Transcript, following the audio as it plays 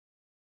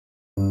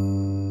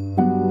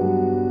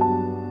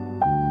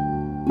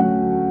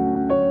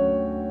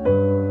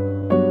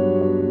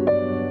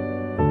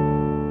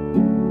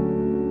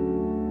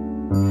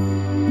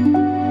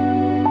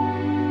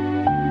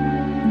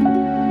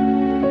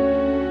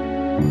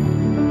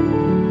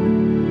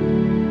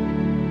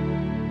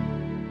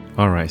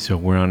right, so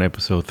we're on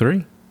episode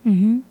 3.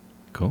 Mm-hmm.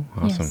 Cool,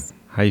 awesome. Yes.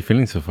 How you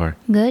feeling so far?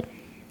 Good.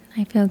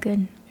 I feel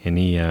good.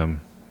 Any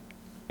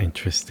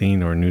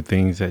interesting or new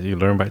things that you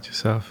learn about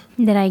yourself?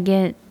 That I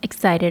get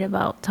excited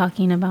about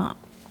talking about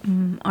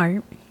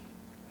art.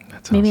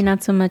 That's Maybe awesome.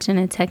 not so much in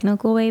a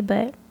technical way,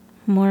 but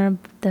more of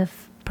the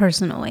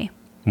personal way.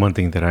 One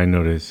thing that I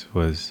noticed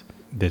was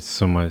there's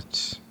so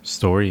much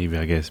story,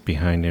 I guess,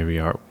 behind every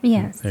art.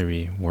 Yes.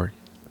 Every work.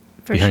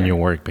 For behind sure. your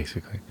work,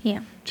 basically.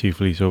 Yeah.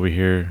 Chief Lee's over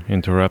here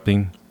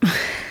interrupting.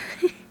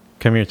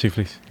 Come here, Chief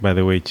Lee's. By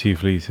the way,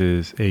 Chief Lee's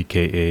is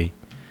a.k.a.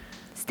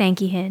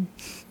 Stanky Head,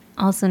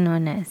 also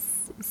known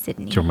as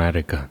Sydney.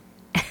 Dramatica.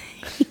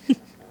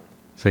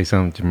 Say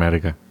something,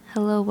 Dramatica.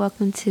 Hello,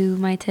 welcome to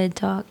my TED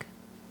Talk.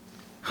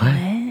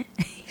 What?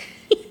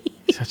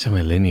 Such a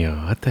millennial.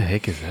 What the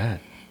heck is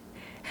that?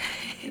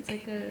 It's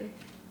like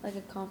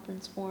a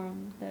conference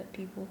forum that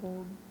people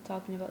hold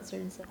talking about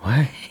certain stuff.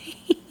 What?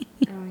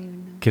 I don't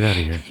even know. Get out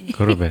of here.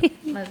 Go to bed.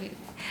 Love you.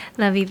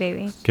 Love you,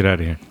 baby. Get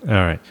out of here. All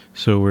right.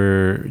 So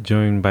we're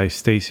joined by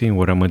Stacy. And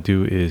what I'm going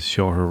to do is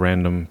show her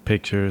random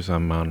pictures.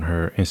 I'm on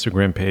her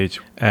Instagram page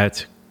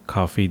at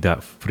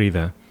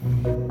coffee.frida.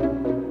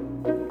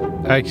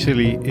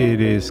 Actually,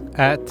 it is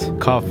at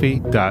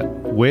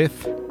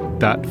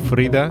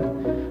coffee.with.frida.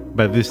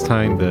 But this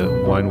time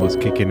the wine was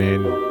kicking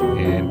in.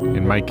 And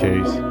in my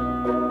case,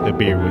 the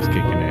beer was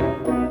kicking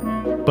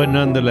in. But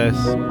nonetheless,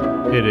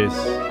 it is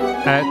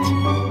at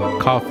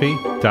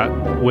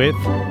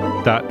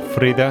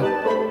coffee.with.frida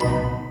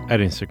at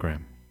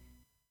Instagram.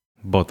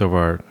 Both of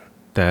our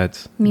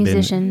dads.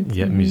 Musicians.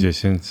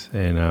 Musicians.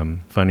 And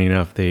funny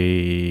enough,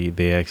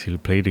 they actually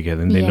play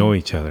together and they know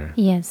each other.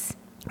 Yes.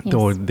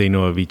 Or they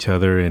know of each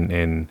other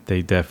and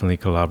they definitely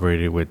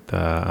collaborated with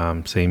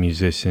same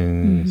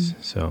musicians.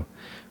 So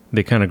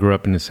they kind of grew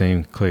up in the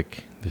same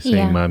clique, the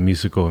same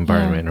musical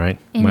environment, right?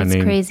 And it's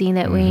crazy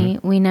that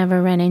we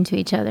never ran into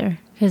each other.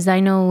 Because I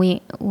know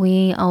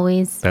we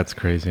always That's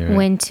crazy, right?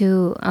 went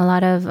to a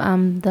lot of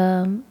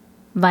the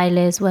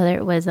bailes, whether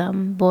it was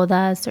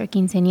bodas or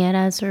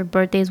quinceañeras or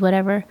birthdays,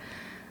 whatever.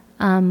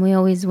 We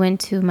always went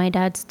to my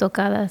dad's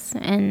tocadas.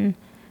 And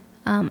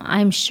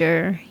I'm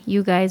sure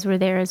you guys were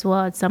there as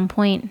well at some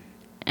point.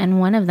 And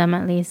one of them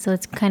at least. So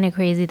it's kind of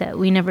crazy that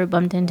we never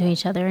bumped into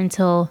each other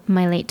until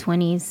my late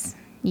 20s,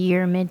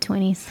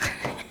 mid-20s.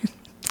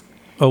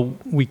 Oh,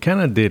 we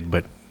kind of did,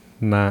 but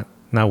not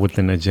with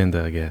an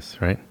agenda, I guess,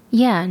 right?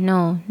 Yeah,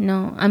 no.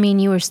 I mean,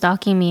 you were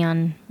stalking me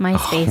on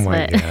MySpace, Oh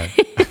my but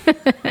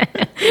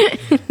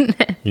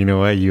God. You know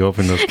what? You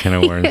opened those can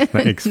of worms.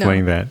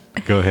 Explain that.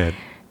 Go ahead.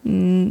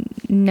 No,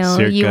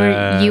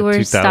 Circa you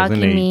were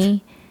stalking 2008.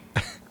 me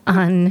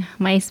on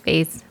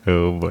MySpace.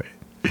 Oh boy.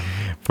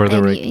 For the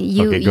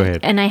okay, go ahead.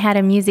 And I had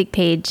a music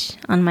page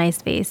on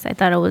MySpace. I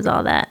thought it was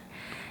all that.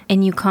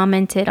 And you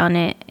commented on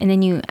it, and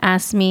then you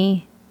asked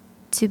me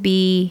to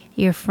be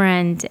your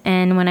friend.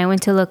 And when I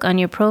went to look on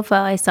your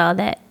profile, I saw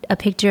that a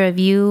picture of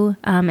you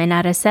and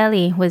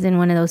Araceli was in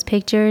one of those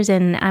pictures.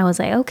 And I was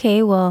like,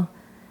 okay, well,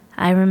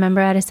 I remember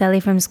Araceli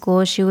from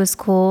school. She was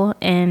cool.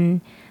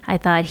 And I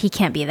thought, he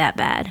can't be that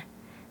bad.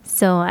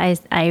 So I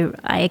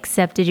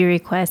accepted your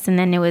request. And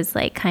then it was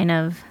like kind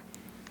of...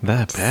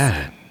 That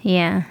bad?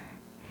 Yeah.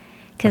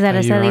 Because you were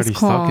Araceli's already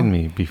cool. stalking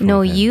me before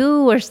No, then.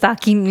 you were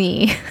stalking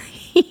me.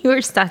 You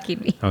were stalking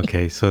me.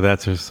 Okay, so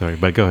that's her story.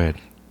 But go ahead.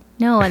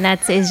 No, and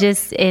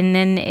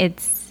then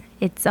it's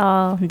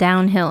all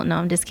downhill. No,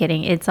 I'm just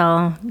kidding. It's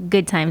all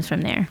good times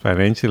from there.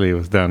 Financially, it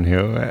was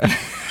downhill.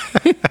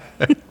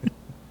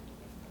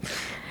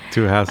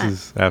 2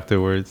 houses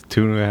afterwards,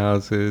 2 new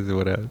houses,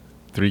 whatever.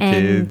 3 And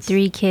kids.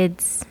 3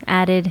 kids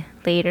added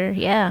later.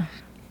 Yeah.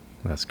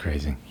 That's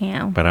crazy.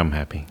 Yeah. But I'm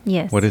happy.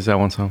 Yes. What is that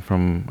one song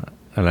from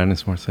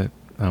Alanis Morissette?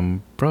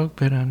 I'm broke,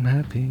 but I'm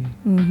happy.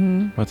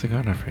 Mm-hmm. What's it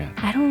called? I forgot.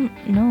 I don't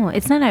know.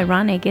 It's not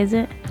ironic, is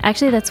it?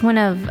 Actually, that's one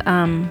of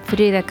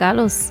Frida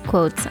Kahlo's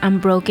quotes. I'm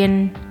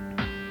broken,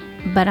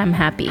 but I'm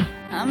happy.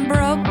 I'm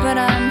broke, but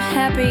I'm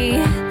happy.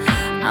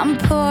 I'm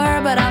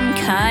poor, but I'm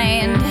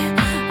kind.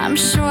 I'm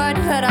short,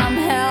 but I'm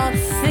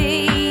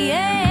healthy.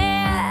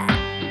 Yeah.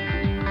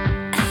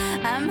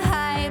 I'm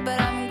high,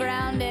 but I'm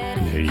grounded.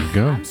 There you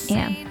go.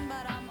 Yeah.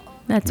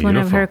 That's one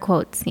of Beautiful. her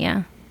quotes.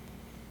 Yeah.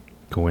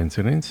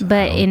 Coincidence?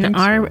 But I don't think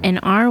so. in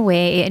our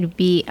way, it'd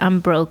be I'm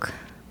broke,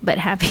 but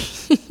happy.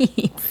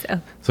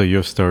 So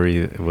your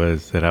story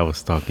was that I was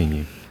stalking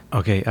you.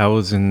 Okay, I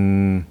would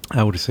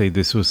say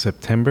this was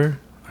September,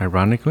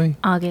 ironically.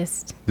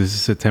 August. This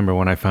is September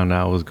when I found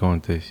out I was going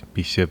to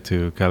be shipped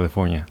to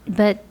California.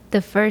 But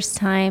the first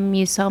time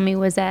you saw me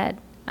was at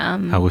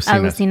Agustina's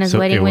Agustina's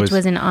wedding, which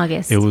was in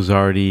August. It was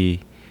already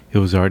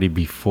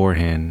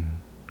beforehand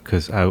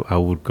because I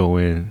would go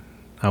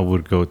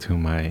to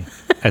my...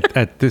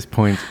 At this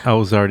point, I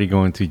was already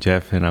going to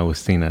Jeff and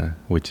Agustina,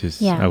 which is...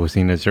 Yeah.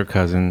 Agustina's your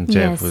cousin.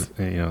 Jeff Yes. was,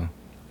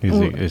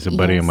 is a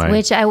buddy of mine.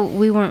 Which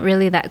we weren't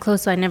really that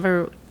close, so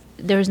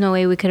there was no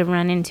way we could have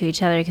run into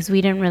each other because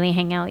we didn't really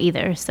hang out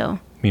either, so...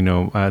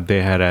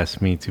 They had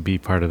asked me to be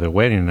part of the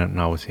wedding, and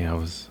obviously I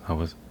was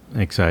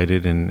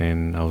excited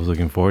and I was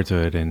looking forward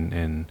to it.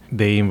 And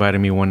they invited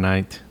me one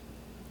night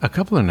A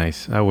couple of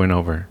nights I went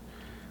over.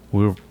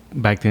 We were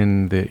back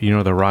then.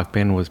 The rock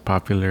band was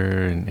popular,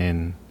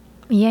 and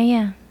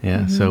Yeah.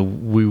 yeah. So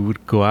we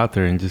would go out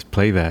there and just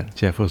play that.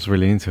 Jeff was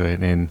really into it,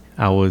 and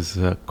I was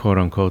quote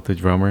unquote the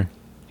drummer,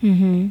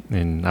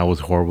 and I was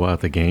horrible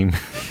at the game.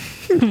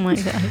 Oh my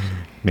gosh.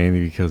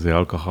 Mainly because of the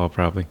alcohol,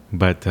 probably.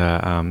 But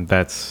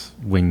that's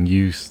when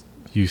you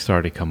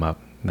started to come up.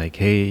 Like,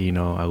 hey,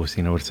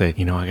 Agustina would say,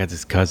 I got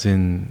this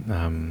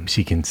cousin.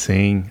 She can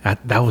sing.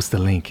 That was the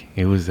link.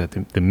 It was at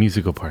the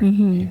musical part.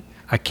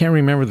 I can't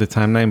remember the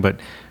timeline, but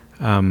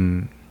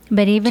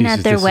But even Jesus,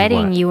 at their this is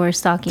wedding, what, you were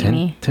stalking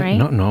me, right?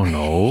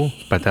 No.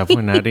 But that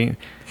point, I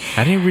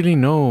didn't really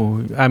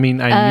know. I mean,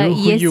 I knew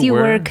who yes, you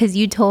were, were, because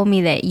you told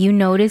me that you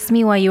noticed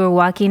me while you were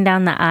walking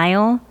down the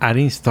aisle I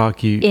didn't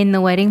stalk you in the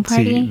wedding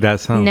party. See, that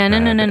sounds no.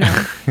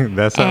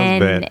 That sounds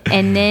bad.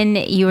 And then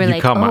you were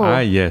like, caught my "Oh,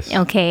 eye, yes."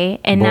 Okay."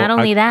 And Well, not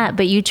only that,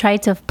 but you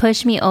tried to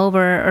push me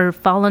over or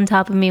fall on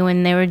top of me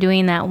when they were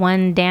doing that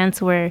one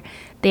dance where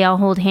they all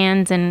hold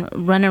hands and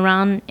run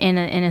around in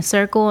a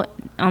circle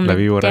on La the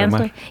víbora dance del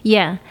floor. mar?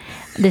 Yeah,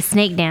 the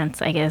snake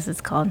dance, I guess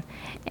it's called.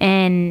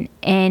 And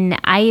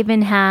I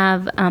even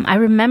have I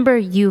remember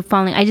you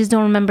falling. I just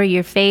don't remember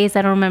your face.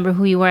 I don't remember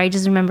who you were. I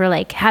just remember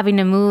like having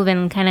to move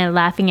and kind of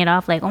laughing it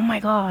off, like, oh my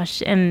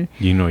gosh. And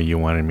you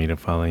wanted me to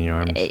fall in your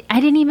arms. I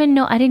didn't even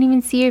know. I didn't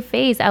even see your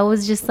face. I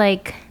was just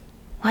like,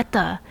 what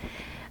the?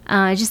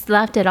 I just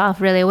laughed it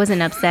off, really. I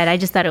wasn't upset. I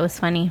just thought it was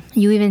funny.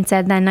 You even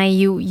said that night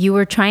you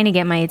were trying to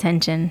get my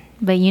attention,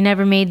 but you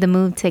never made the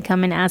move to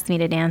come and ask me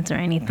to dance or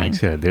anything.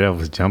 Actually, I did. I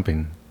was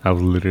jumping. I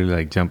was literally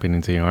like jumping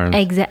into your arms.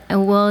 Exactly.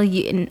 Well,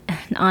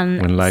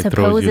 When life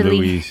throws you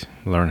Louise,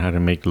 learn how to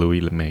make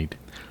Louis lemonade.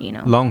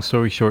 Long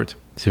story short,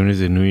 as soon as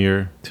the new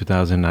year,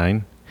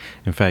 2009.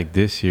 In fact,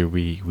 this year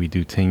we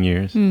do 10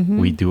 years.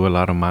 We do a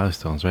lot of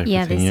milestones, right?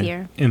 Yeah, for 10 this years.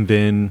 year. And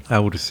then I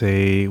would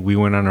say we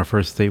went on our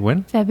first date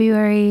when?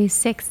 February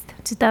 6th,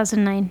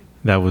 2009.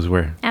 That was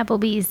where?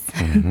 Applebee's.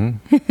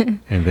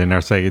 And then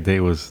our second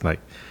date was like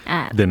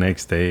the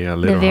next day, a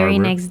little The very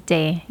Harbor. next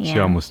day. Yeah. She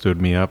almost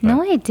stood me up.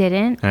 No, I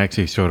didn't. I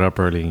actually showed up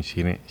early and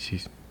she didn't.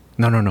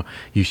 No.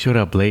 You showed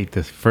up late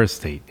this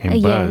first date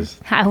and buzzed.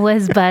 I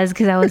was buzzed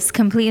because I was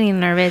completely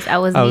nervous. I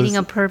was meeting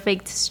a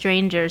perfect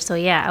stranger. So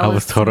yeah, I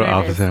was total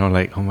nervous. opposite. I'm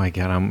like, oh my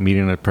God, I'm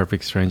meeting a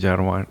perfect stranger. I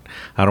don't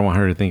want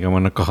her to think I'm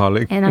an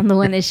alcoholic. And I'm the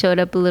one that showed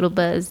up a little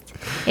buzzed.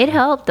 It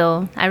helped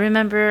though. I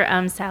remember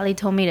Sally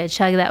told me to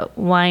chug that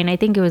wine. I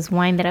think it was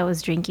wine that I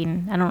was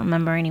drinking. I don't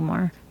remember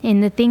anymore.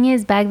 And the thing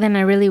is, back then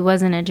I really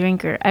wasn't a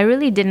drinker. I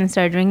really didn't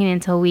start drinking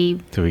until we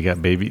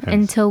got baby.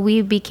 Until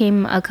we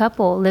became a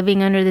couple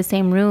living under the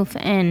same roof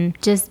and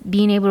just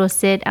being able to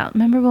sit out.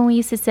 Remember when we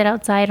used to sit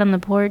outside on the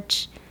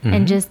porch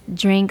and just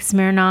drink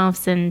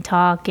Smirnoffs and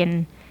talk,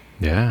 and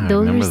yeah,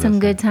 those were some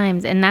good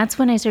times. And that's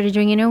when I started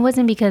drinking. It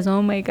wasn't because,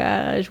 oh my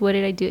gosh, what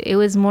did I do? It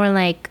was more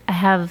like I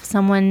have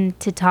someone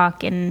to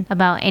talk and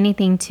about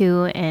anything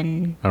to.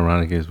 And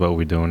ironic is what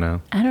we're doing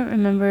now. I don't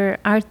remember.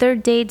 Our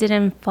third date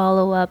didn't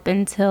follow up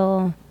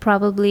until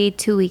probably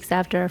 2 weeks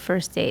after our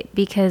first date,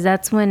 because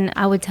that's when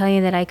I would tell you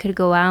that I could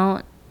go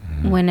out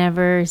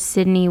whenever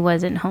Sydney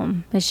wasn't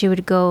home, but she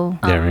would go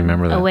I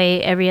remember that.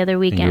 away every other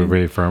weekend. And you were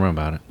really firm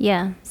about it.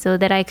 Yeah, so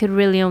that I could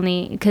really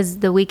only, because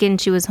the weekend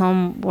she was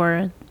home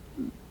were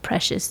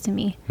precious to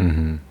me.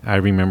 I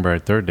remember our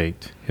third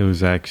date. It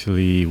was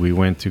actually, we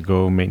went to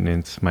go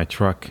maintenance my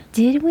truck.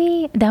 Did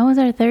we? That was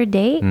our third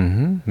date?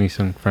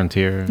 Nissan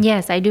Frontier.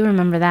 Yes, I do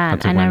remember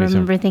that. And I Nissan.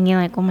 remember thinking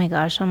like, oh my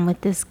gosh, I'm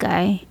with this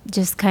guy,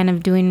 just kind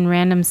of doing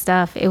random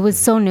stuff. It was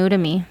so new to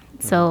me.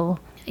 So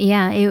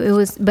yeah, it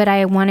was, but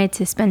I wanted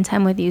to spend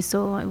time with you,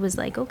 so I was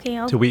like, okay,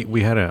 I'll. So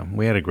we had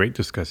a great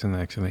discussion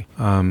actually,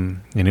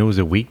 and it was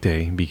a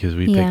weekday because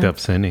we picked up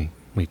Cindy.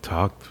 We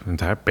talked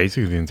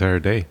basically the entire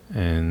day,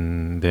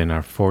 and then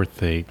our fourth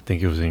date, I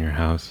think it was in your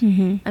house.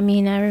 I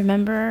mean, I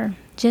remember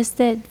just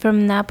that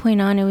from that point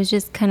on, it was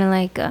just kind of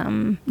like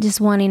just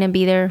wanting to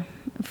be there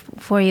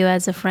for you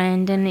as a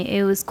friend. And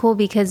it was cool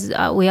because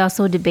we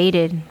also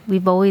debated.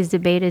 We've always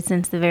debated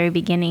since the very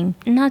beginning.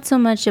 Not so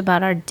much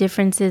about our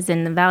differences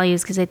in the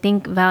values, because I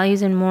think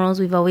values and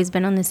morals, we've always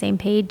been on the same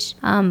page.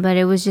 But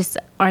it was just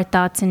our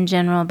thoughts in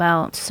general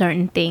about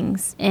certain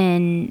things,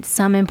 and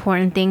some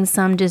important things,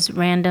 some just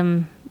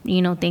random,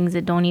 things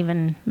that don't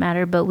even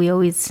matter, but we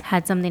always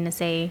had something to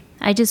say.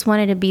 I just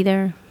wanted to be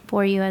there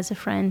for you as a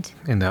friend.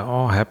 And that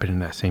all happened in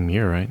that same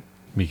year, right?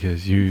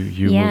 Because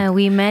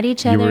we met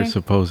each other. You were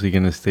supposedly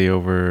going to stay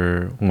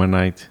over one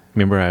night.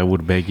 Remember, I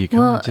would beg you,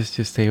 come on,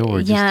 just stay over.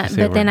 Yeah, just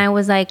stay over. Then I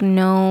was like,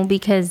 no,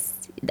 because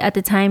at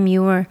the time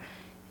your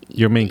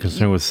main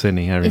concern was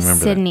Sydney. I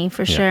remember Sydney that.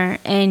 For sure.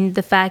 And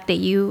the fact that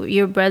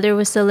your brother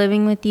was still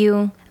living with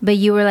you, but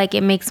you were like,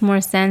 it makes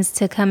more sense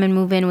to come and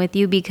move in with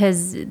you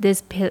because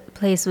this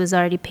place was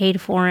already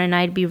paid for,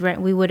 and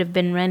we would have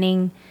been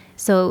renting.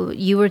 So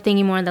you were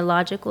thinking more on the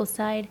logical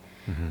side.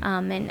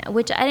 And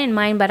which I didn't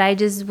mind, but I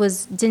just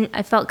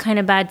I felt kind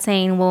of bad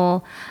saying,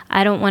 well,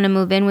 I don't want to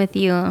move in with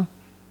you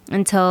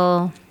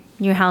until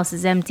your house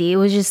is empty. It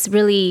was just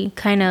really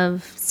kind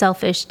of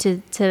selfish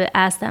to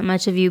ask that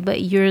much of you,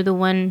 but you're the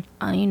one,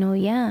 I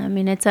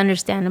mean, it's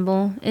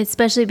understandable,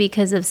 especially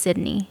because of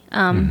Sydney.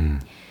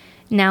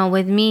 Now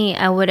with me,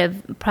 I would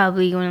have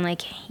probably gone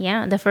like,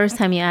 yeah, the first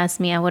time you asked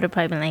me, I would have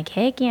probably been like,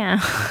 heck yeah.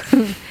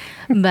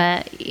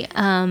 But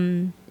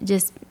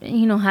just,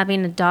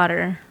 having a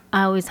daughter,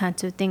 I always had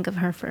to think of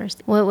her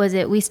first. What was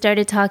it? We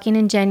started talking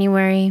in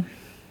January,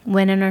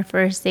 went on our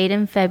first date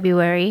in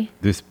February.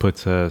 This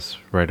puts us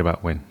right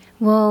about when?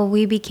 Well,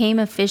 we became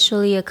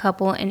officially a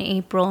couple in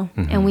April,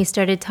 and we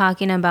started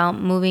talking about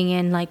moving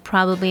in like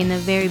probably in the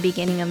very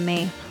beginning of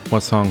May.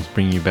 What songs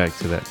bring you back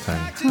to that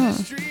time?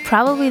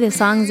 Probably the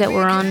songs that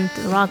were on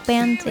the Rock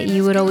Band that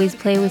you would always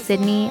play with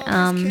Sydney.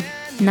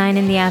 9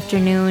 in the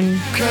afternoon.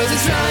 'Cause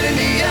it's 9 in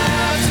the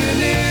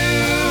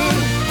afternoon,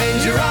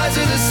 and your eyes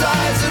are the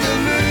size of the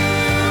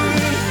moon.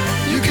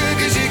 You good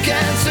 'cause you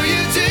can, so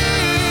you do.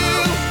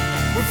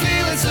 We're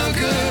feeling so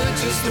good,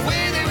 just the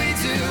way that we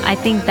do. I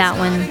think that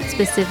one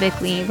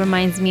specifically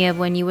reminds me of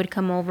when you would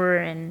come over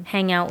and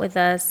hang out with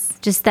us.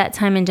 Just that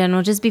time in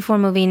general, just before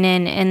moving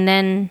in. And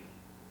then,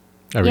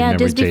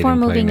 just before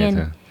moving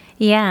in.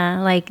 Yeah,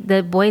 like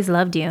the boys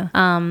loved you,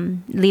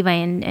 Levi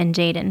and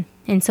Jaden.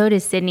 And so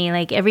did Sydney.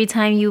 Like every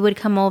time you would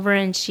come over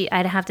and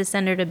I'd have to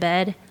send her to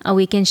bed. A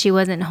weekend she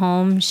wasn't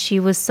home. She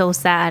was so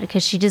sad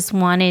because she just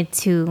wanted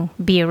to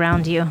be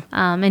around you.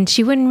 And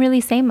she wouldn't really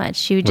say much.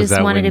 She just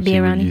wanted to be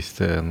around you. Used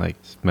to like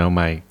smell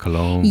my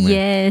cologne.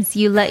 Yes,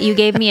 you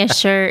gave me a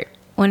shirt,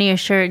 one of your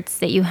shirts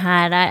that you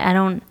had. I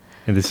don't.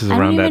 And this is around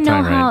that time, right? I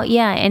don't even know how.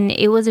 Yeah, and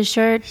it was a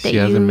shirt that she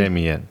hasn't met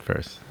me yet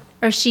first.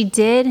 Or she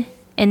did.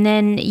 And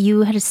then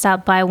you had to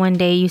stop by one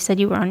day. You said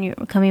you were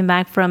coming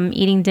back from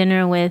eating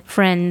dinner with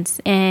friends,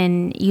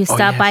 and you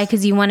stopped by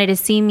because you wanted to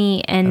see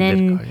me. And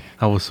then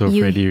I was so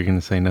afraid you were going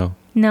to say no.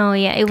 No,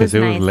 yeah, it was nice. Because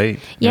it was late.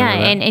 Yeah,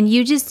 and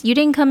you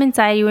didn't come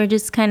inside. You were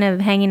just kind of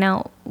hanging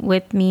out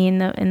with me in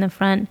the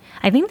front.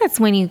 I think that's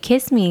when you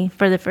kissed me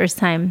for the first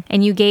time,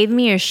 and you gave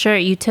me your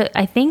shirt.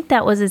 I think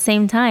that was the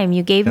same time.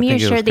 You gave me your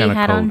shirt that you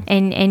had on,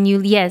 and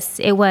you, yes,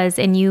 it was,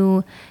 and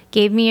you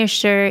gave me your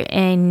shirt,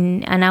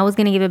 and I was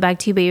gonna give it back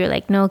to you, but you were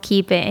like, no,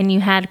 keep it. And you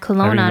had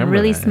cologne on,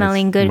 really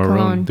smelling good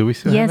cologne. Do we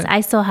still have it? Yes,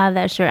 I still have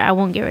that shirt. I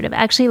won't get rid of it.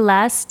 Actually,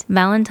 last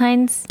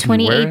Valentine's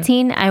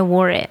 2018, I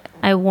wore it.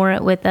 I wore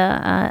it with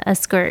a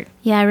skirt.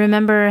 Yeah, I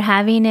remember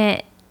having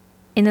it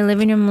in the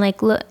living room,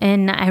 like, look,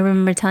 and I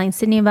remember telling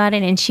Sydney about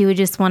it, and she would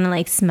just want to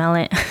like smell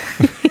it.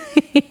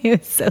 It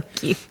was so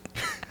cute.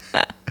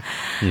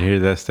 You hear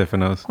that,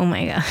 Stefanos? Oh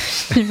my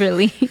gosh,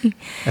 really?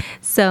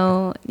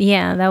 So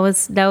yeah, that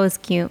was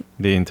cute.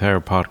 The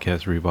entire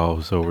podcast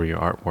revolves over your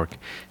artwork.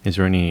 Is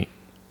there any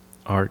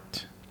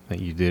art that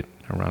you did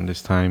around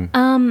this time?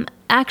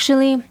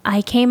 Actually,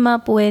 I came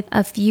up with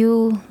a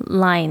few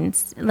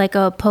lines, like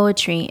a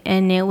poetry,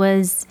 and it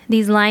was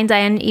these lines. I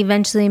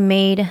eventually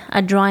made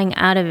a drawing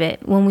out of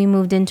it when we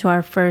moved into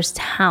our first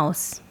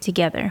house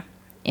together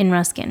in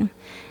Ruskin.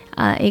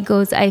 It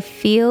goes, I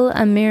feel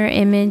a mirror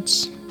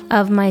image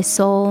of my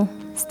soul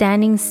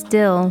standing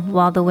still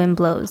while the wind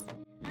blows.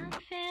 I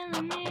feel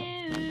a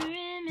mirror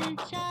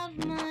image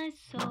of my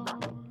soul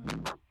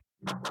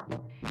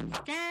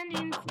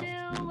standing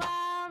still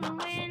while the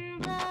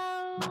wind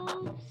blows.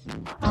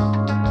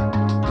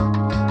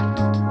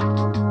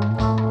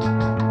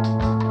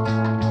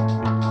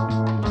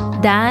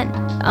 That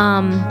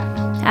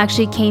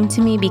actually came to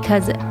me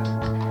because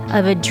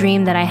of a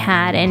dream that I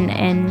had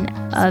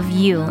and of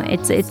you.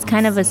 It's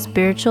kind of a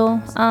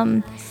spiritual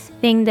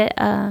thing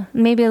that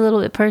maybe a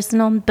little bit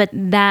personal, but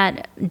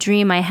that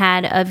dream I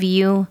had of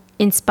you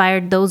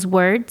inspired those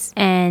words,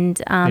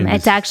 and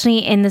it's actually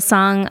in the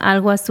song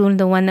Algo Azul,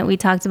 the one that we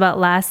talked about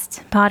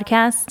last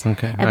podcast,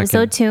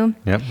 episode 2.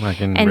 Yep, I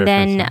can. And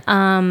then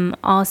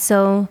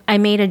also I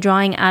made a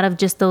drawing out of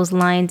just those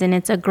lines, and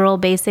it's a girl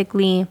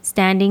basically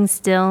standing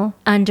still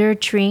under a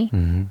tree,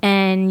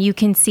 and you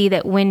can see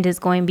that wind is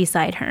going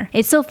beside her.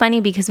 It's so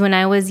funny because when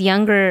I was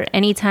younger,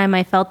 anytime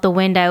I felt the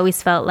wind, I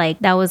always felt like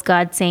that was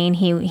God saying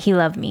he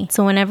loved me.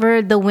 So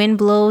whenever the wind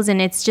blows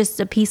and it's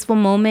just a peaceful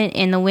moment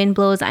and the wind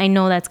blows, I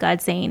know that's God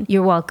saying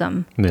you're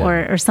welcome,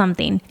 or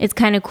something. It's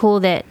kind of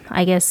cool that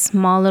I guess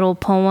small little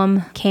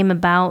poem came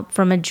about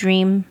from a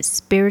dream,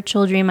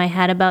 spiritual dream I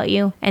had about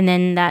you, and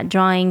then that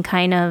drawing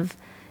kind of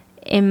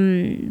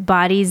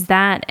embodies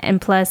that,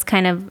 and plus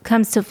kind of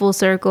comes to full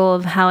circle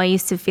of how I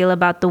used to feel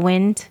about the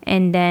wind,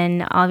 and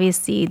then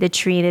obviously the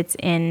tree that's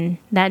in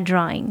that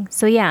drawing.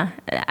 So yeah,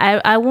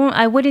 I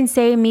wouldn't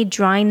say me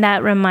drawing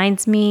that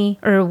reminds me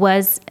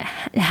or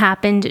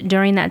happened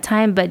during that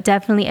time, but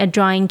definitely a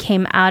drawing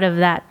came out of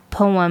that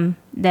poem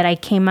that I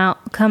came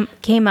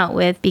out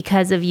with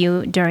because of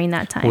you during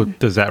that time. Well,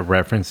 does that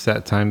reference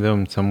that time though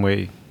in some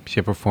way,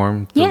 shape, or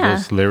form?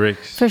 Those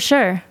lyrics? For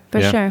sure.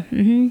 Sure.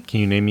 Mm-hmm. Can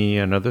you name me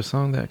another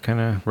song that kind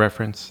of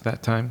referenced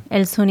that time?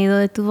 El sonido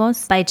de tu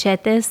voz by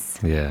Chetes.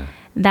 Yeah.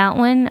 That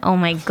one, oh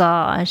my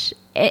gosh.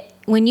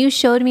 When you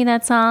showed me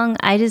that song,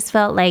 I just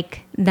felt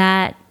like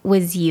that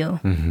was you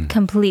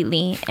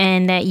completely,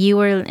 and that you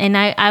were, and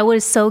I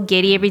was so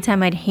giddy every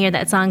time I'd hear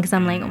that song because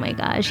I'm like, oh my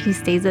gosh, he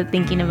stays up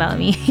thinking about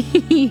me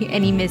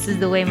and he misses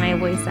the way my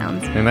voice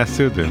sounds. And I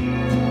still do.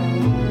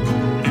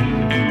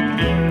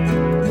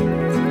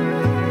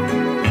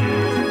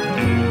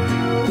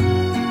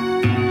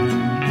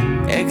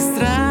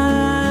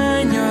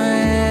 Extraño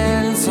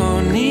el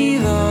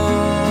sonido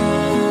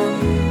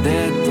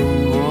de tu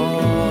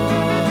voz.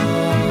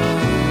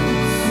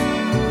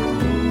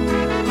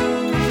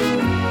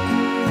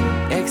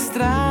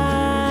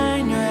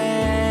 Extraño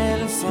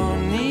el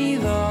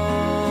sonido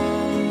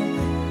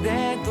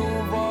de tu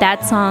voz.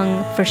 That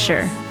song for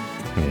sure.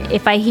 Yeah.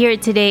 If I hear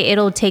it today,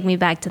 it'll take me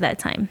back to that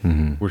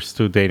time. We're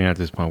still dating at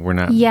this point. We're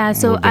not. Yeah,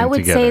 so moved I in would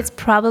together. say it's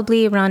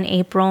probably around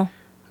April.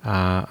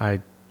 I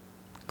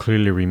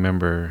clearly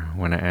remember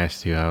when I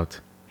asked you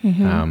out.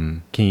 Mm-hmm.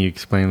 Can you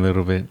explain a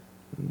little bit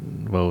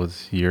what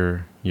was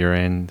your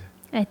end?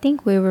 I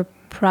think we were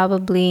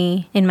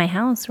probably in my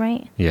house,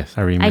 right? Yes,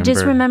 I remember. I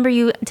just remember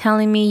you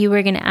telling me you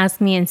were going to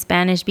ask me in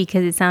Spanish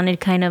because it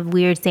sounded kind of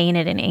weird saying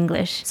it in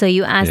English. So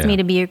you asked me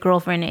to be your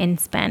girlfriend in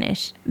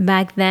Spanish.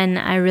 Back then,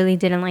 I really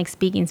didn't like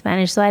speaking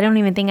Spanish, so I don't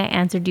even think I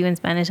answered you in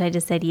Spanish. I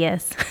just said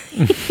yes.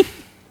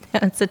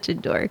 I'm such a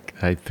dork.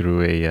 I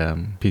threw a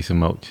piece of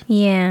mulch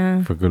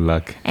Yeah. for good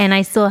luck. And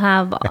I still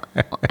have,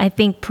 I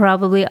think,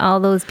 probably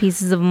all those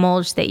pieces of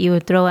mulch that you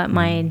would throw at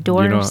my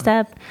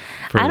doorstep.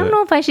 I don't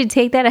know if I should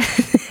take that as...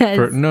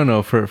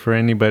 For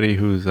anybody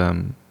who's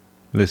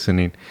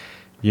listening,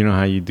 you know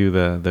how you do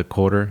the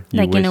quarter? You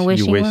Like in a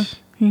wishing well?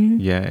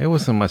 Mm-hmm. Yeah, it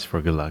wasn't much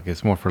for good luck.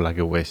 It's more for like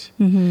a wish.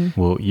 Mm-hmm.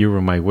 Well, you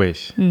were my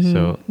wish.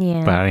 So,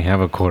 Yeah. but I didn't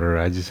have a quarter.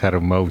 I just had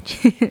a mulch.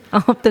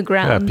 off the A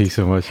ground. piece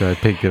of mulch. So I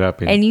picked it up.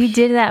 And you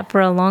did that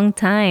for a long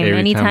time.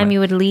 Anytime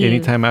you would leave.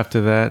 Anytime after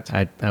that,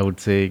 I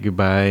would say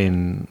goodbye.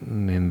 And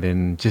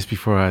then just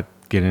before I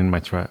get in my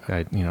truck,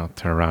 I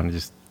turn around and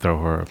just throw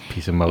her a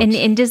piece of mulch.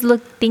 And just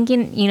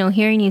thinking,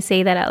 hearing you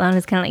say that out loud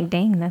is kind of like,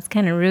 dang, that's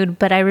kind of rude.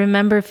 But I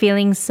remember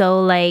feeling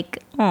so like,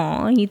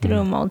 oh, you threw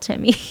a mulch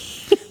at me.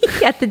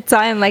 At the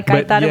time, like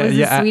I thought it was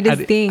the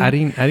sweetest thing. I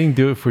didn't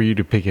do it for you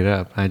to pick it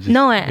up. I just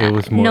it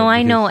was more. No,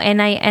 I know,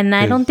 and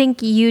I don't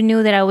think you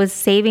knew that I was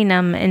saving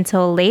them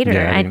until later.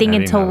 Yeah, I think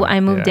until I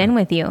moved in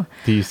with you.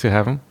 Do you still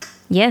have them?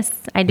 Yes,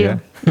 I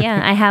do.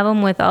 Yeah, I have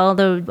them with all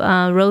the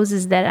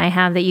roses that I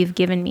have that you've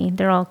given me.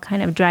 They're all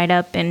kind of dried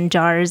up in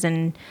jars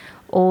and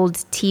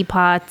old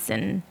teapots,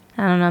 and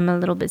I don't know. I'm a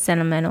little bit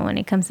sentimental when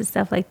it comes to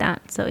stuff like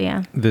that. So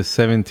yeah. The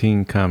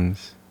 17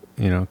 comes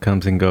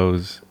and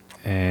goes.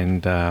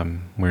 And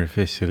we're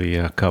officially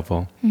a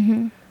couple.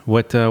 Mm-hmm.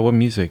 What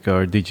music,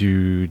 or did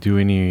you do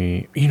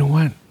any? You know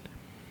what?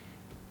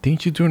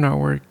 Didn't you do an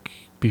artwork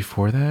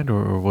before that,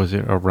 or was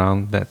it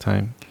around that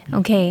time?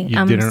 Okay,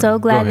 I'm so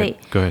glad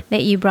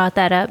that you brought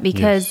that up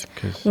because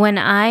Yes,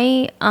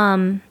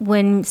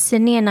 when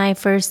Sydney and I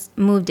first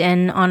moved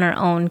in on our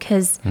own,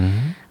 because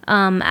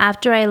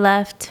after I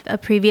left a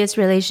previous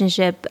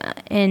relationship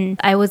and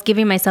I was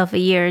giving myself a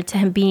year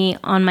to be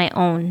on my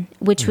own,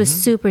 which was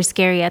super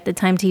scary at the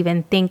time to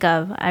even think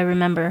of, I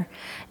remember.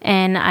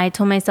 And I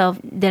told myself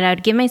that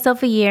I'd give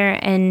myself a year,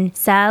 and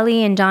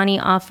Sally and Johnny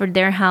offered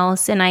their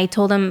house, and I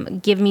told them,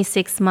 give me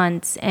 6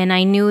 months. And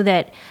I knew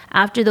that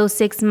after those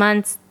 6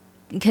 months,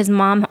 because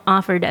Mom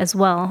offered as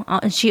well.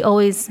 She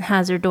always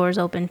has her doors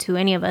open to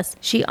any of us.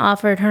 She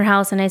offered her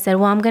house, and I said,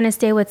 well, I'm going to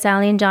stay with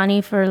Sally and Johnny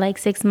for like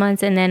 6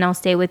 months, and then I'll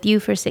stay with you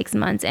for 6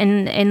 months.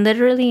 And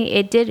literally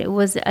it did. It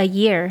was a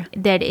year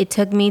that it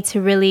took me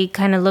to really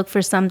kind of look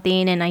for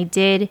something, and I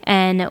did.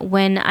 And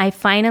when I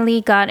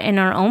finally got in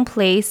our own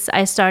place,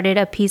 I started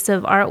a piece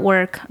of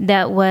artwork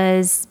that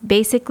was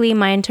basically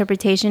my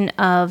interpretation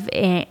of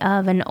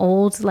an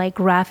old like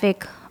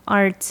graphic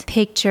art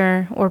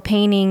picture or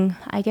painting,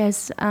 I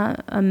guess,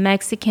 a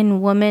Mexican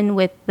woman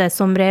with the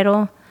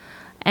sombrero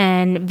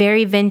and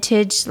very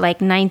vintage, like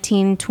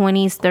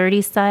 1920s,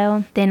 30s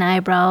style. Thin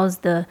eyebrows,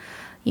 the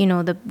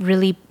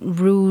really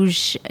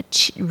rouged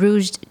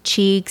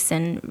cheeks,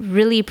 and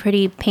really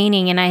pretty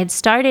painting. And I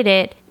started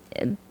it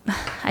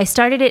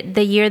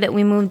the year that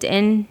we moved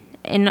in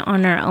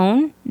on our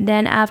own.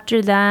 Then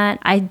after that,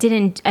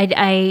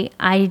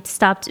 I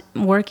stopped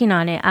working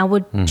on it. I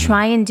would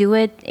try and do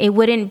it. It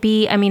wouldn't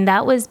be,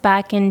 that was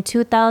back in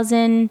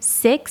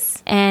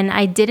 2006, and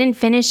I didn't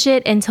finish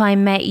it until I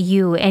met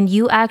you. And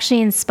you actually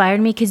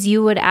inspired me because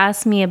you would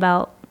ask me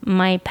about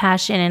my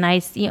passion, and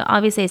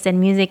obviously I said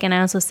music, and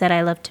I also said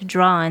I love to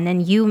draw, and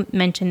then you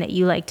mentioned that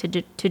you like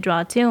to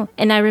draw too.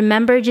 And I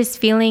remember just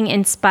feeling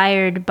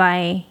inspired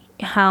by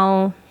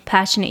how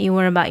passionate you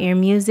were about your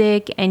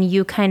music, and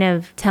you kind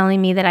of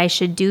telling me that I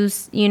should do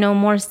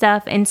more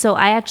stuff. And so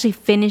I actually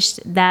finished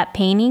that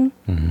painting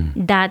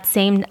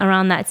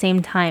around that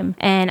same time,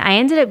 and I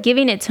ended up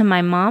giving it to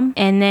my mom,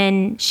 and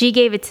then she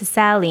gave it to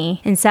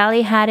Sally, and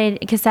Sally had it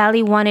because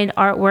Sally wanted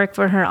artwork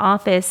for her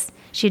office.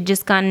 She had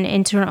just gotten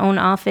into her own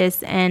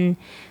office, and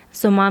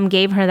so Mom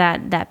gave her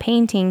that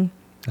painting.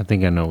 I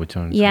think I know which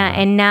one. Yeah,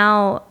 and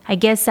now I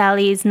guess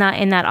Sally is not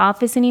in that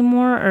office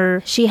anymore,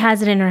 or she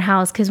has it in her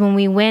house. Because when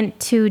we went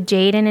to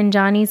Jaden and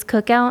Johnny's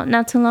cookout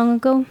not too long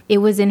ago, it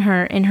was in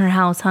her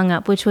house, hung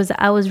up, which was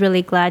I was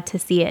really glad to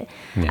see it.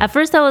 Yeah. At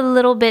first, I was a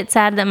little bit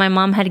sad that my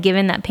mom had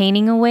given that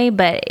painting away,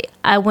 but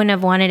I wouldn't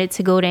have wanted it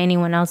to go to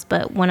anyone else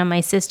but one of my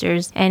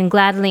sisters. And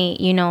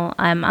gladly, you know,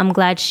 I'm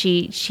glad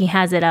she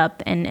has it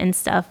up and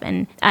stuff.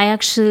 And I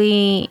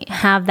actually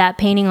have that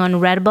painting on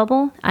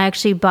Redbubble. I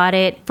actually bought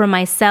it for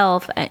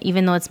myself.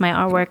 Even though it's my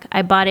artwork,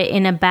 I bought it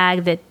in a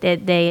bag that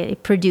they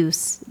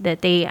produce,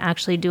 that they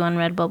actually do on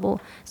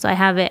Redbubble. So I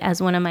have it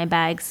as one of my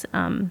bags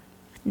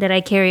that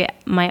I carry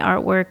my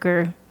artwork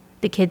or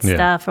the kids'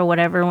 stuff or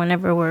whatever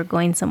whenever we're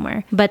going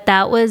somewhere. But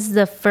that was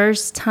the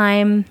first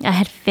time I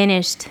had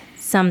finished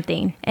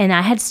something, and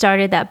I had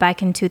started that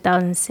back in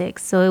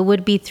 2006. So it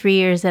would be 3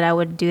 years that I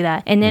would do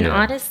that. And then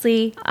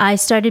honestly, I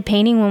started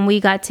painting when we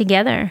got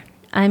together.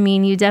 I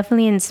mean, you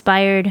definitely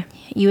inspired,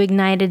 you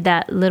ignited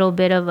that little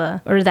bit of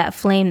that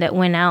flame that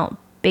went out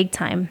big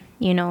time,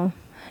 you know.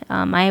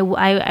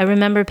 I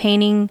remember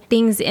painting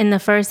things in the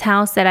first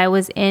house that I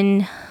was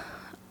in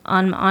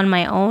on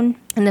my own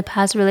in the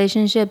past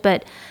relationship,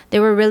 but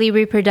there were really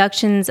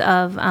reproductions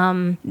of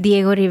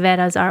Diego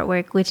Rivera's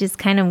artwork, which is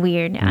kind of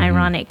weird,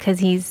 ironic, because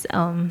he's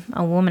a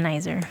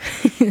womanizer.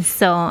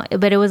 So,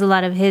 but it was a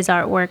lot of his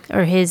artwork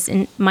or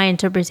my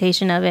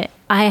interpretation of it.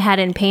 I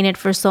hadn't painted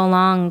for so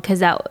long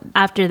because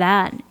after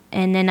that,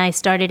 and then I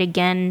started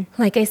again,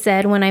 like I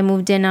said, when I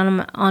moved in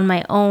on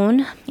my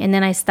own, and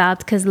then I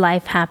stopped because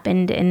life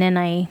happened, and then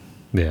I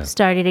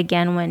started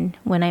again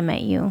when I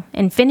met you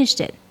and finished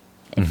it.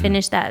 And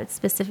finish that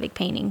specific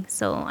painting.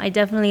 So I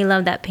definitely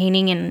love that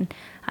painting, and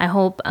I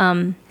hope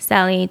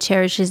Sally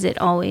cherishes it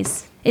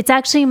always. It's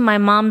actually my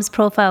mom's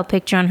profile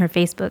picture on her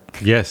Facebook.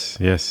 Yes,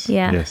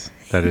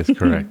 that is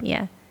correct.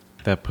 Yeah.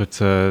 That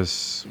puts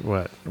us,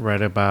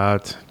 right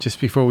about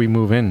just before we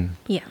move in.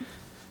 Yeah.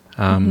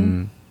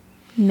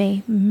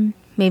 May.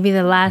 Maybe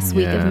the last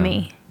week of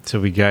May.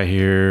 So we got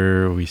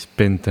here, we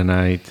spent the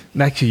night.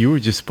 Actually, you were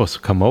just supposed to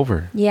come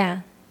over.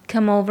 Yeah.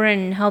 Come over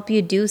and help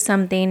you do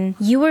something.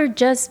 You were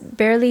just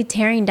barely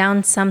tearing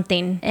down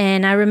something,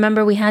 and I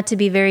remember we had to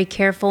be very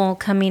careful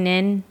coming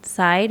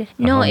inside.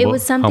 It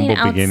was something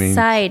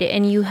outside,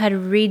 and you had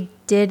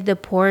redid the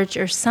porch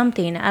or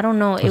something. I don't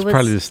know. It was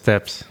probably the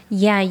steps.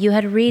 Yeah, you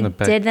had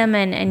redid them,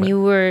 and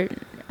you were.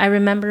 I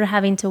remember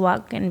having to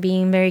walk and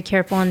being very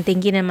careful and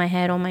thinking in my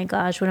head, oh my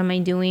gosh, what am I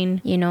doing?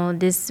 You know,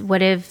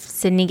 what if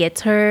Sydney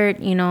gets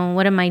hurt? You know,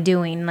 what am I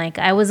doing? Like,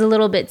 I was a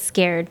little bit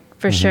scared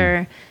for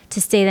sure to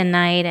stay the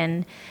night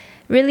and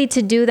really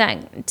to do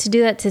that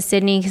to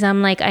Sydney, because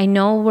I'm like, I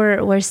know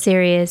we're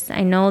serious.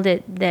 I know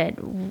that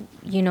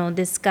you know,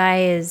 this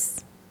guy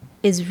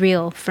is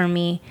real for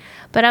me.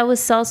 But I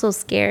was also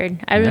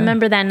scared. I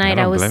remember that night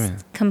I was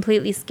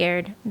completely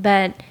scared.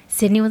 But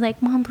Sydney was like,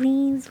 Mom,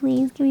 please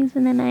give me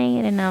spend the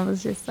night. And I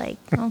was just like,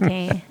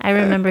 okay. I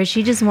remember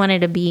she just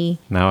wanted to be.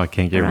 Now I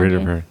can't get rid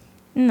of her.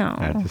 No.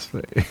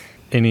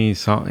 Any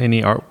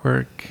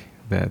artwork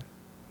that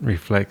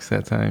reflects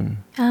that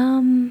time?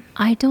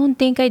 I don't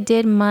think I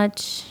did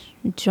much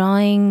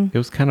drawing. It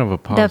was kind of a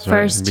pause, the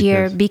first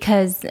year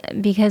because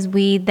we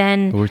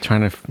were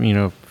trying to, you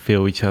know,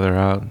 feel each other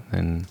out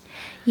and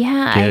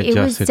it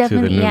was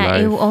definitely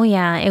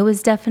it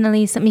was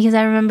definitely something, because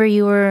I remember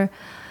you were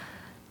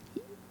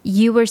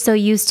so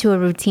used to a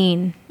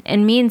routine,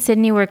 and me and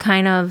Sydney were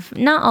kind of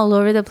not all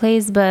over the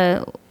place,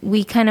 but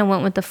we kind of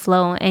went with the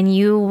flow, and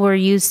you were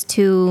used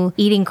to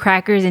eating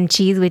crackers and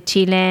cheese with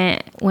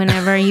chile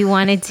whenever you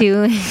wanted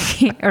to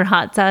or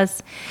hot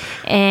sauce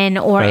and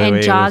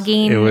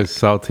jogging. It was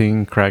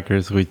saltine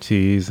crackers with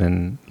cheese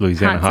and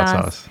Louisiana hot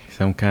sauce.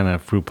 Some kind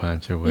of fruit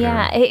punch or whatever.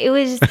 Yeah, it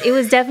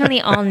was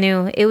definitely all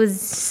new. It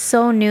was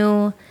so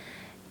new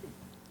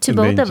to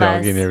both of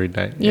us. Jogging every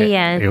night.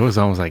 Yeah. It was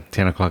almost like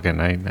 10 o'clock at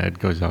night. I'd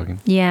go jogging.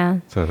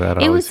 Yeah. So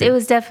that it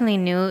was definitely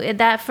new.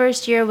 That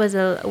first year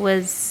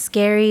was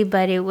scary,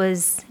 but it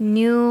was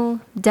new.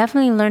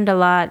 Definitely learned a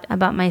lot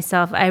about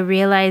myself. I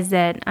realized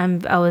that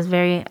I'm a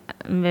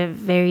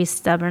very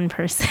stubborn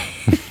person.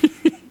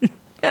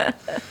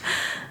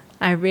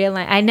 I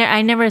realized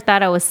I never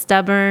thought I was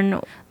stubborn,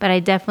 but I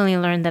definitely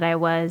learned that I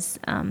was.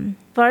 As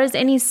far as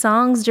any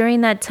songs during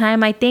that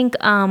time, I think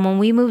when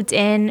we moved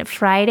in,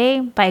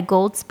 Friday by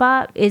Gold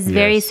Spot is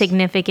very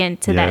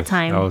significant to that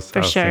time. I was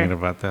sure. thinking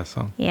about that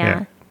song.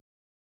 Yeah.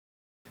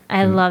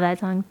 I love that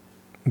song.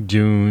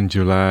 June,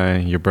 July,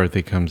 your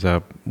birthday comes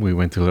up. We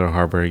went to Little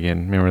Harbor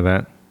again. Remember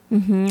that?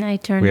 I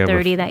turned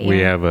 30 that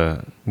year.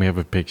 We have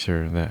a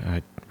picture that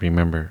I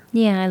remember.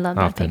 Yeah, I love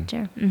often.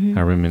 that picture.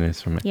 I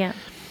reminisce from it. Yeah.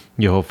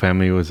 Your whole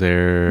family was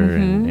there,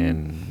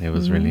 and it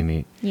was really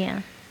neat.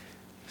 Yeah.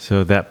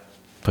 So that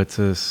puts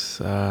us,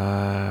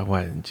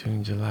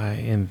 June, July,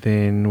 and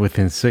then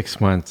within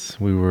 6 months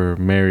we were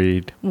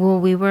married. Well,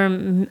 we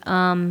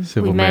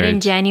met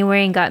in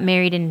January and got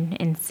married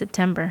in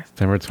September.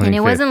 September 25th. And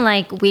it wasn't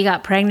like we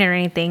got pregnant or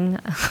anything.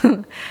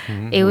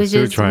 It was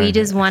just we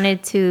just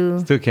wanted to.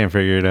 Still can't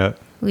figure it out.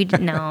 We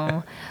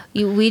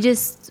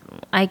just,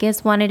 I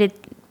guess, wanted it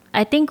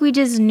I think we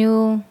just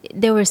knew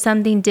there was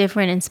something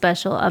different and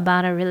special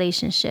about a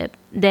relationship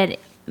that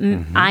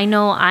I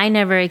know I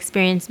never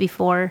experienced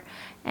before.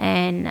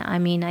 And I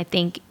mean, I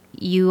think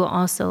you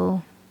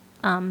also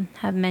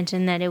have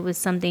mentioned that it was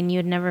something you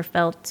had never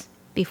felt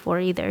before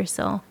either.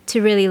 So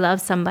to really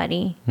love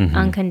somebody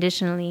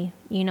unconditionally,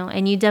 you know,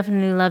 and you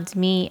definitely loved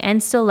me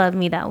and still love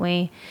me that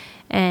way.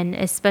 And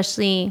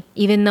especially,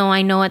 even though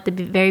I know at the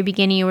very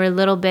beginning you were a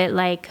little bit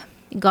like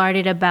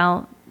guarded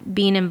about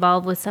being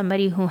involved with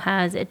somebody who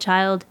has a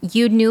child.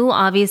 You knew,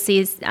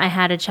 obviously, I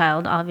had a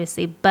child,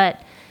 obviously,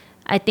 but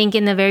I think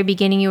in the very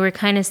beginning you were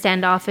kind of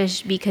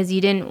standoffish because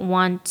you didn't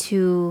want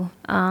to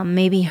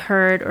maybe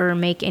hurt or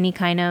make any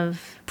kind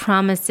of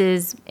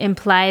promises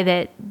imply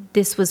that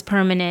this was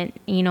permanent.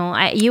 You know,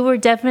 you were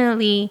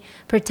definitely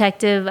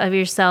protective of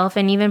yourself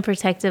and even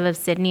protective of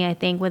Sydney, I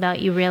think,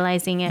 without you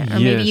realizing it. Or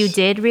maybe you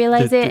did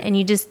realize it and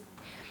you just,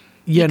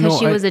 because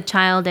she was a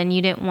child and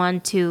you didn't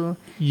want to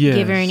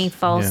give her any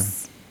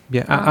false...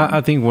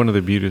 I think one of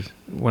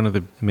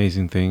the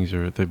amazing things,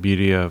 or the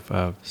beauty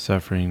of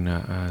suffering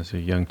as a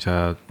young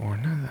child, or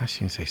not, I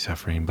shouldn't say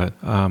suffering, but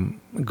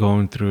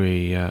going through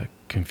a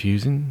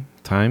confusing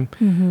time,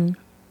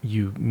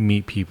 you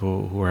meet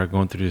people who are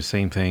going through the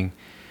same thing,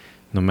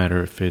 no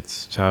matter if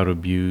it's child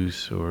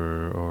abuse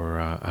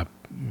or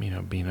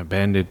being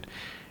abandoned.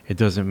 It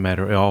doesn't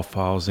matter. It all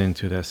falls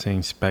into that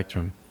same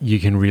spectrum. You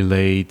can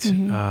relate.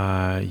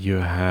 You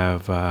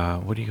have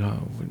what do you call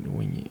it?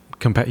 When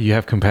you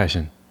have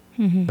compassion.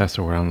 That's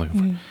the word I'm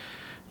looking for.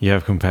 You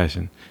have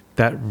compassion.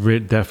 That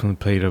definitely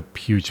played a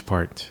huge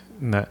part.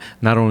 Not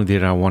only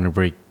did I want to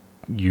break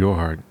your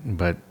heart,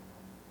 but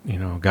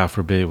God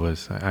forbid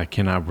I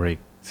cannot break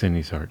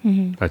Sydney's heart.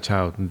 A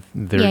child,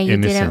 they're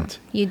innocent.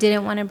 You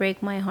didn't want to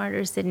break my heart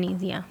or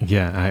Sydney's.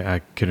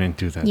 I couldn't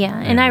do that.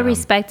 And I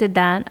respected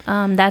that.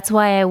 That's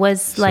why I was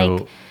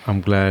so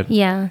I'm glad.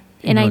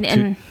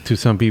 And to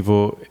some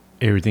people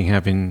everything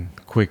happened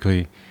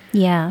quickly.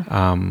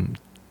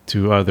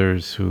 To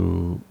others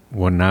who,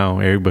 now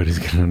everybody's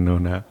gonna know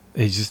now.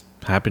 It just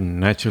happened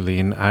naturally,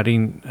 and I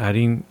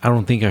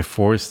don't think I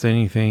forced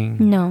anything.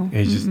 No,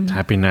 it just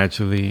happened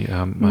naturally.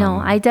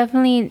 I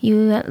definitely,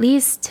 you at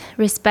least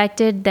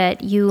respected that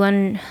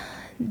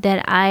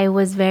that I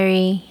was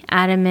very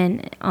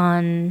adamant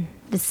on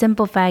the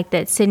simple fact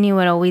that Sydney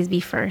would always be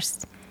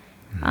first.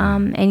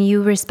 And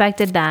you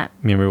respected that.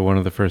 Remember one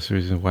of the first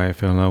reasons why I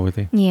fell in love with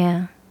you?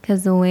 Yeah,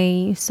 because the way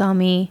you saw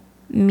me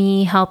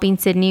helping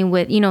Sydney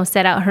with,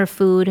 set out her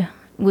food.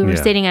 We were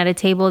sitting at a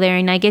table there,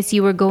 and I guess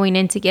you were going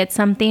in to get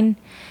something,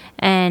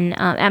 and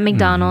at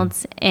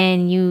McDonald's,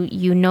 and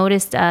you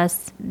noticed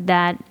us.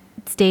 That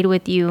stayed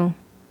with you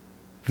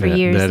for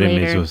years later. That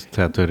image was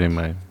tattooed in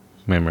my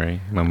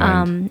memory, my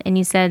mind. And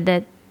you said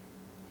that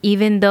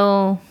even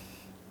though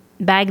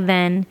back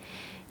then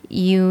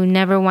you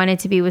never wanted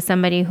to be with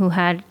somebody who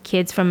had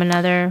kids from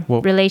another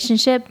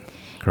relationship,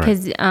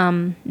 because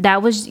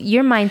that was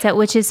your mindset,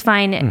 which is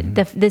fine.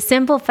 The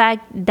simple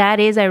fact that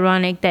is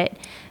ironic that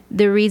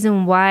the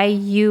reason why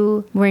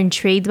you were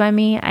intrigued by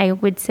me, I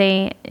would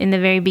say in the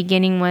very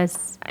beginning,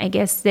 was I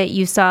guess that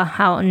you saw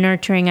how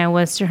nurturing I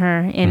was to her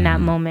in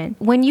that moment.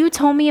 When you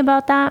told me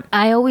about that,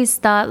 I always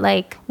thought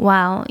like,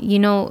 wow,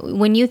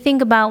 when you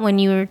think about when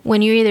you're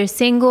either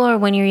single or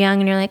when you're young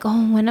and you're like,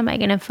 oh, when am I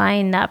going to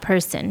find that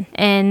person?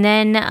 And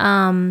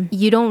then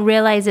you don't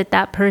realize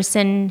that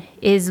person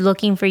is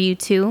looking for you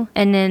too.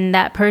 And then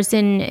that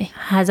person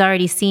has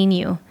already seen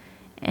you.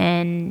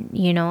 And,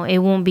 it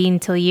won't be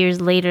until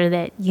years later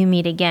that you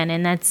meet again.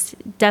 And that's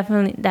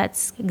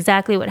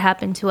exactly what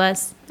happened to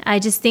us. I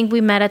just think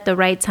we met at the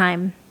right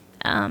time.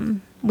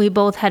 We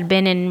both had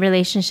been in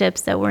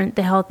relationships that weren't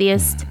the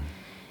healthiest.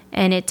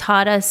 And it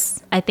taught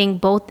us, I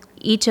think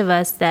each of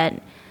us,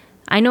 that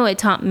I know it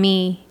taught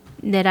me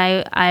that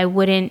I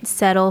wouldn't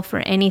settle for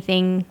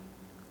anything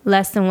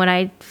less than what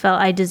I felt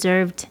I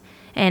deserved.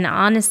 And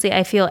honestly,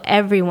 I feel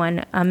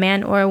everyone, a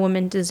man or a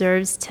woman,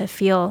 deserves to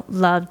feel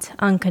loved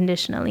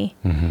unconditionally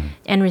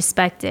and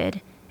respected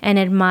and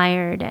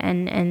admired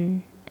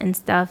and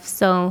stuff.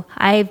 So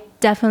I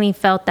definitely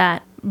felt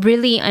that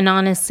really and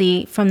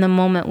honestly from the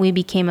moment we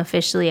became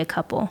officially a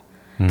couple.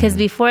 Because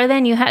before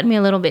then, you had me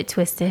a little bit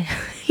twisted.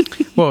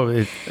 Well,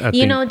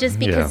 just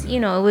because, it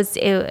was,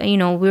 we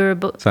were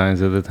both...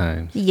 Signs of the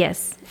times.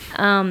 Yes.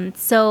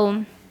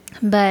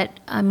 But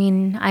I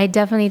mean, I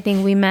definitely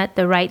think we met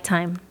the right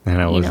time.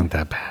 And I wasn't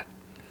that bad.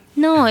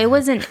 No, it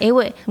wasn't. We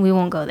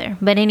won't go there.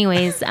 But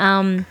anyways,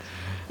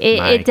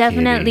 it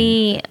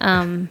definitely,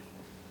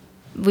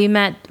 we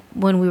met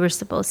when we were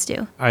supposed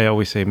to. I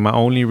always say my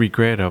only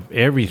regret of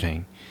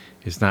everything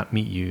is not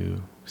meet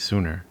you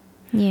sooner.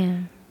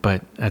 Yeah.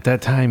 But at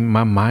that time,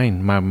 my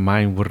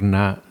mind would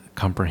not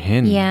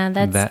comprehend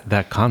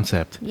that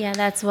concept. Yeah,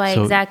 that's why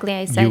exactly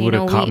I said, you would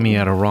have caught me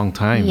at a wrong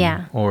time.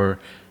 Yeah. Or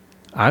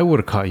I would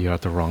have caught you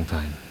at the wrong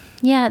time.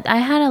 Yeah, I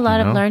had a lot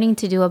of learning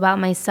to do about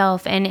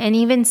myself. And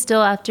even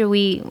still after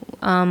we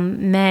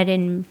met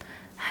and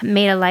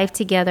made a life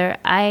together,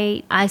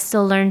 I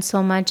still learned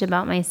so much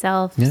about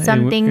myself. Yeah,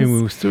 Some and things,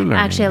 we were still learning,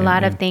 actually, a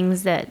lot and of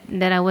things that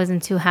I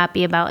wasn't too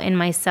happy about in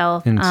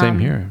myself. And same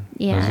here.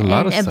 Yeah, There's a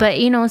lot of stuff.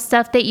 But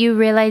stuff that you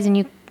realize and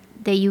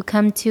you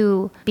come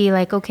to be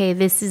like, okay,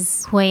 this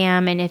is who I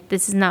am, and if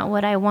this is not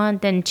what I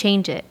want, then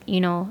change it.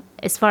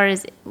 As far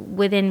as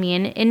within me,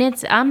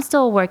 and I'm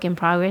still a work in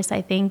progress,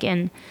 I think,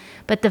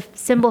 but the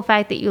simple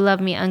fact that you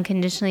love me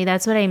unconditionally,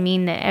 that's what I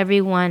mean, that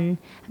everyone,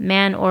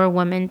 man or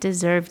woman,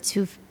 deserves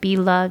to be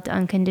loved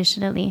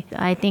unconditionally.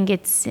 I think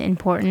it's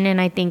important,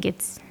 and I think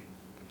it's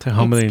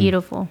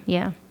beautiful.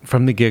 Yeah.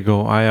 From the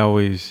get-go, I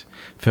always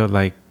felt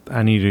like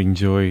I need to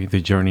enjoy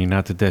the journey,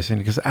 not the destiny,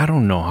 because I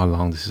don't know how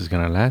long this is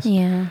going to last.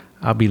 Yeah.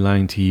 I'll be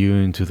lying to you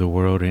and to the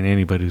world and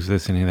anybody who's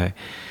listening that,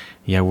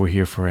 yeah, we're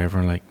here forever.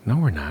 And like, no,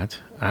 we're not.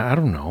 I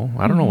don't know.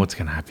 I don't know what's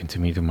going to happen to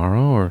me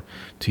tomorrow or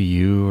to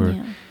you. Or,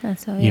 yeah,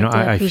 that's how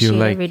I feel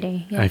like every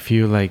day. Yeah. I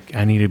feel like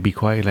I need to be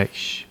quiet. Like,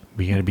 shh,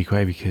 we got to be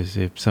quiet, because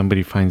if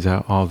somebody finds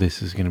out, all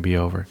this is going to be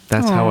over.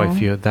 That's how I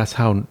feel. That's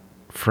how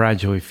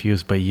fragile it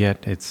feels. But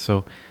yet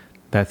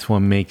that's what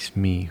makes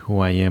me who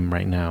I am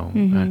right now.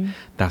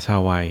 That's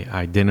how I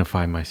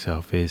identify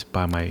myself, is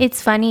by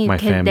it's funny my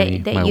family,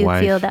 that my you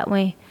wife. feel that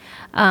way.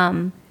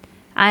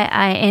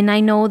 I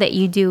know that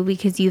you do,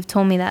 because you've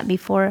told me that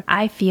before.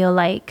 I feel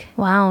like,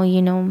 wow,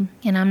 and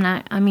I'm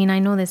not, I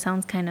know this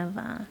sounds kind of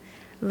a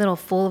little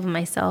full of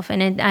myself,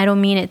 and I don't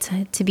mean it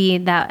to be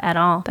that at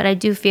all, but I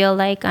do feel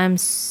like I'm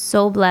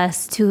so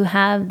blessed to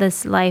have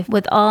this life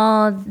with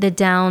all the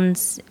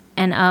downs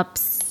and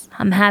ups.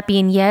 I'm happy,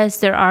 and yes,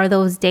 there are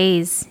those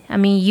days.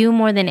 You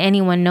more than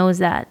anyone knows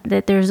that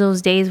there's those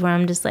days where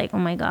I'm just like, oh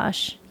my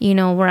gosh,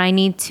 where I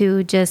need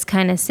to just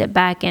kind of sit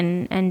back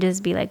and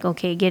just be like,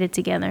 okay, get it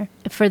together.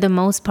 For the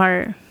most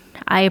part,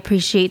 I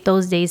appreciate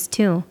those days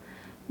too,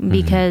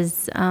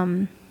 because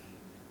I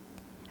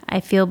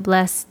feel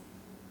blessed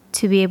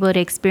to be able to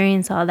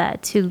experience all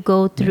that, to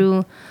go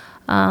through.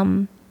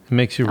 It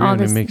makes you real.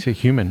 It makes you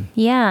human.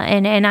 Yeah,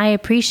 and I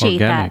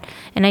appreciate Organic. that,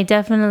 and I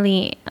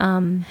definitely,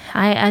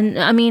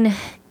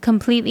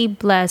 completely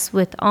blessed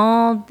with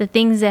all the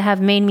things that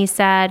have made me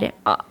sad,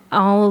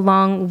 all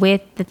along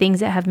with the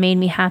things that have made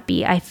me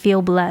happy. I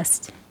feel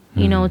blessed,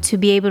 to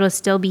be able to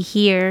still be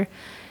here,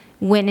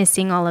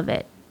 witnessing all of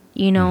it,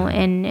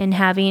 and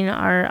having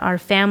our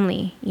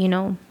family,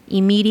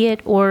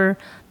 immediate or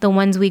the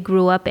ones we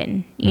grew up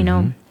in,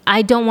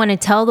 I don't want to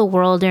tell the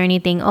world or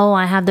anything, oh,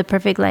 I have the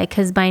perfect life,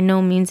 because by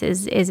no means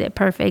is it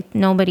perfect.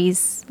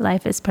 Nobody's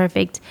life is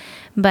perfect,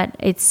 but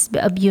it's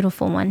a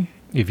beautiful one.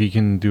 If you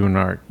can do an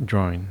art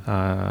drawing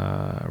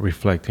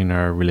reflecting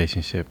our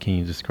relationship, can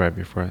you describe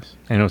it for us?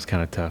 I know it's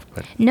kind of tough,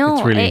 but no,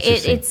 it's really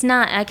interesting. It's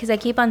not, because I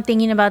keep on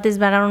thinking about this,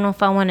 but I don't know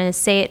if I want to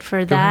say it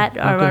for that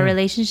or our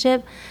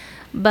relationship.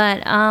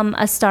 But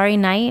a starry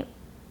night,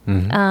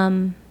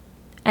 and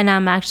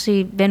I'm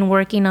actually been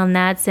working on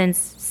that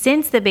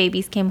since the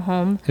babies came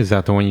home. Is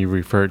that the one you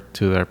referred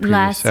to our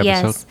previous episode?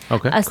 Yes.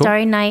 Okay, A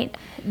Starry Night.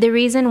 The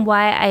reason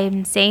why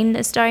I'm saying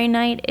the Starry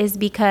Night is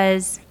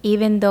because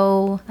even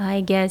though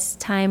I guess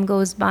time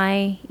goes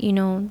by,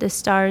 the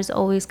stars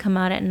always come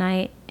out at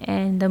night,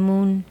 and the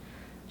moon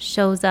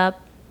shows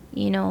up,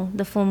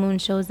 the full moon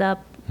shows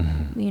up,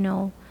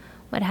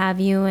 what have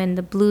you, and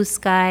the blue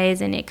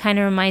skies. And it kind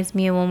of reminds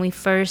me of when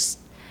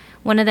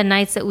one of the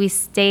nights that we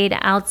stayed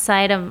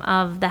outside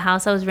of the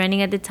house I was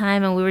renting at the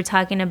time, and we were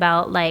talking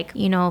about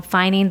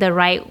finding the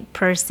right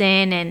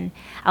person, and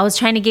I was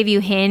trying to give you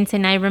hints,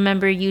 and I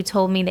remember you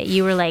told me that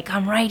you were like,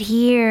 I'm right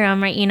here,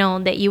 I'm right,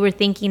 that you were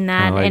thinking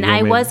that, and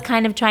I was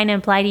kind of trying to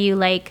imply to you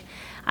like,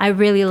 I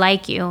really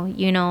like you,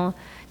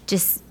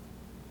 just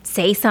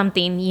say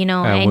something,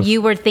 and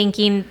you were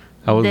thinking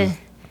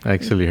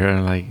actually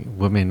her like,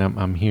 woman,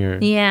 I'm here.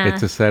 Yeah,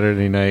 it's a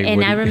Saturday night,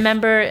 and I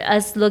remember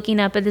us looking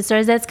up at the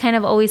stars. That's kind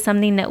of always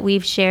something that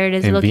we've shared,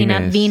 is looking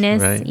up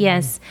Venus. Right?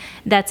 Yes,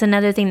 that's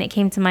another thing that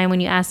came to mind when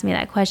you asked me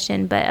that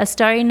question. But a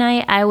starry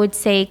night, I would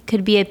say,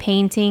 could be a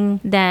painting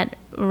that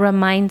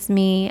reminds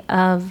me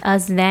of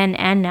us then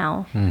and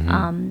now.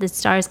 The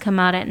stars come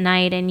out at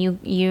night, and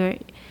you're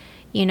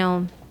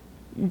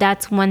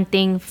that's one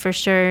thing for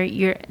sure,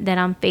 that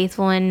I'm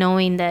faithful in,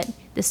 knowing that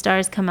the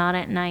stars come out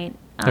at night.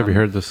 Have you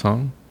heard the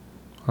song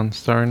on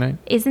Starry Night?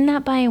 Isn't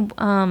that by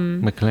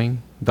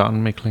McLean?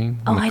 Don McLean?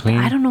 Oh, I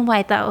don't know why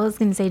I thought I was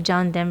going to say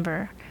John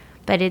Denver.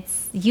 But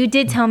you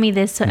did tell me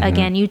this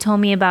again. You told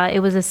me it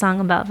was a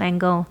song about Van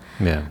Gogh.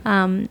 Yeah.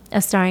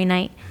 A Starry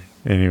Night.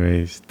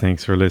 Anyways,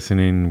 thanks for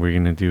listening. We're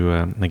going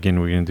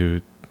to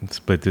do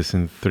split this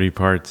in 3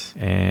 parts,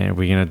 and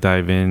we're going to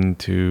dive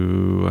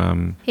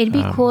into it'd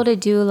be cool to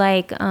do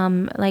like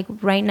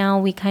right now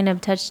we kind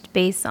of touched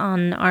base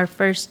on our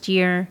first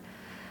year.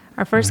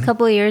 Our first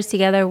couple of years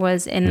together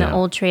was in the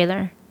old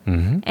trailer.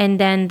 And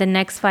then the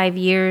next 5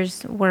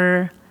 years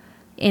were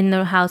in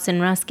the house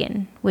in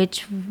Ruskin,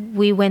 which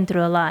we went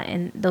through a lot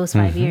in those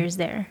 5 years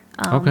there.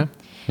 Okay.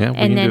 Yeah, we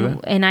can do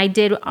that. And I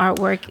did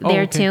artwork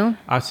there too.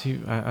 I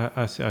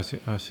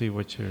see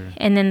what you're...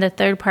 And then the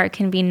third part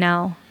can be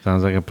now.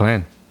 Sounds like a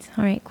plan.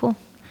 All right, cool.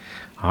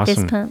 Awesome.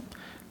 Fist pump.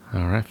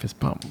 All right, fist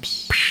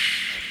bumps.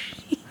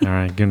 All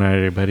right, good night,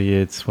 everybody.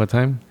 It's what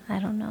time? I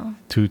don't know.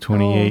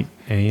 2:28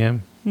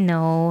 a.m.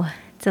 No,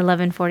 it's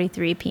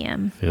 11:43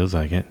 p.m. Feels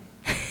like it.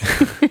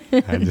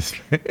 I just.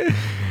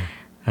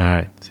 All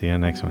right, see you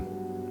on the next one.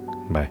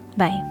 Bye.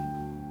 Bye.